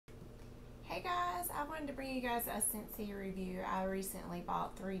Hey guys, I wanted to bring you guys a Scentsy review. I recently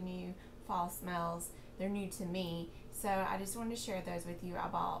bought 3 new fall smells. They're new to me, so I just wanted to share those with you. I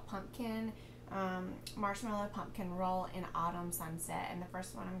bought pumpkin marshmallow, pumpkin roll, and autumn sunset. And the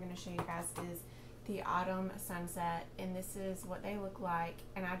first one I'm going to show you guys is the autumn sunset, and this is what they look like.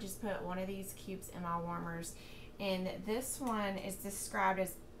 And I just put one of these cubes in my warmers, and this one is described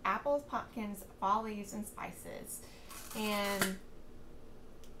as apples, pumpkins, fall leaves, and spices. And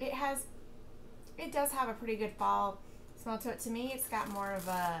it does have a pretty good fall smell to it. To me, it's got more of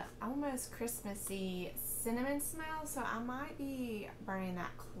a almost Christmassy cinnamon smell, so I might be burning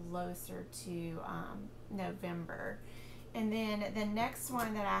that closer to November. And then the next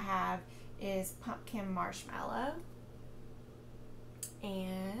one that I have is pumpkin marshmallow,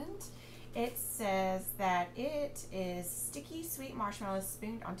 and it says that it is sticky sweet marshmallows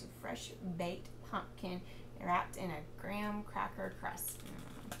spooned onto fresh baked pumpkin wrapped in a graham cracker crust.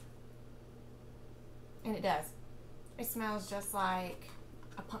 And it does. It smells just like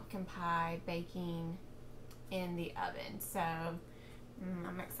a pumpkin pie baking in the oven. So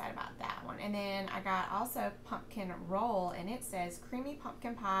I'm excited about that one. And then I got also pumpkin roll, and it says creamy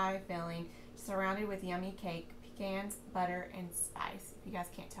pumpkin pie filling surrounded with yummy cake, pecans, butter, and spice. If you guys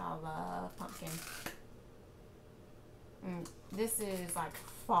can't tell, I love pumpkin. This is like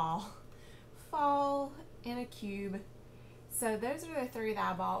fall in a cube. So those are the 3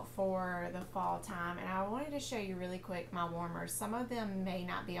 that I bought for the fall time, and I wanted to show you really quick my warmers. Some of them may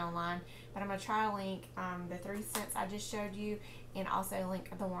not be online, but I'm going to try to link the 3 scents I just showed you, and also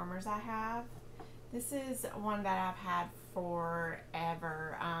link the warmers I have. This is one that I've had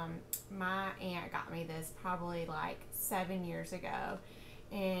forever. My aunt got me this probably like 7 years ago,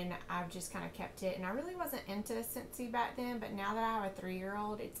 and I've just kind of kept it. And I really wasn't into Scentsy back then, but now that I have a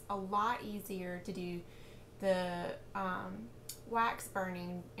 3-year-old, it's a lot easier to do the wax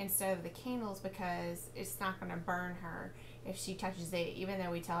burning instead of the candles, because it's not going to burn her if she touches it, even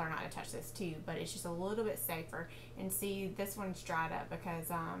though we tell her not to touch this too, but it's just a little bit safer. And see, this one's dried up because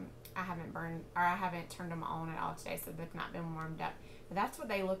I haven't turned them on at all today, so they've not been warmed up. But that's what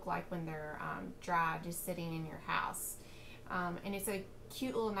they look like when they're dry, just sitting in your house. And it's a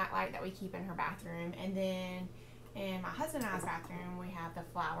cute little nightlight that we keep in her bathroom. And then in my husband and I's bathroom, we have the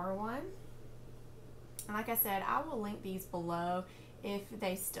flower one. And like I said, I will link these below if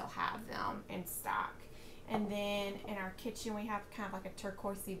they still have them in stock. And then in our kitchen, we have kind of like a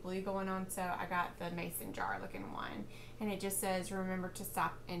turquoisey blue going on, so I got the mason jar looking one. And it just says, remember to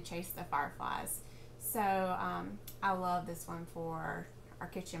stop and chase the fireflies. So I love this one for our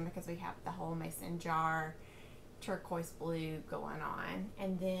kitchen because we have the whole mason jar turquoise blue going on.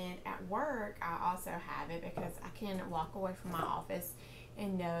 And then at work, I also have it because I can walk away from my office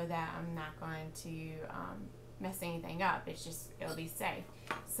and know that I'm not going to mess anything up. It'll be safe.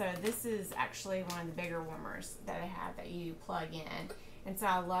 So this is actually one of the bigger warmers that I have that you plug in. And so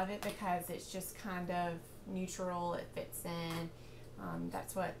I love it because it's just kind of neutral. It fits in.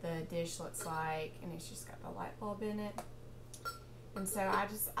 That's what the dish looks like, and it's just got the light bulb in it. And so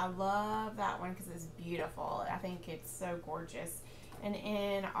I love that one because it's beautiful. I think it's so gorgeous. And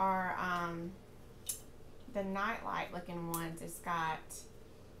in our the nightlight looking ones, it's got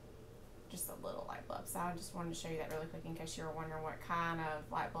just a little light bulb. So I just wanted to show you that really quick in case you were wondering what kind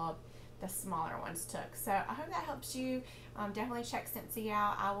of light bulb the smaller ones took. So I hope that helps you. Definitely check Scentsy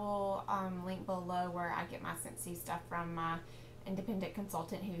out. I will link below where I get my Scentsy stuff from my independent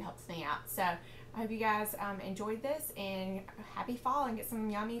consultant who helps me out. So I hope you guys enjoyed this, and happy fall, and get some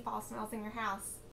yummy fall smells in your house.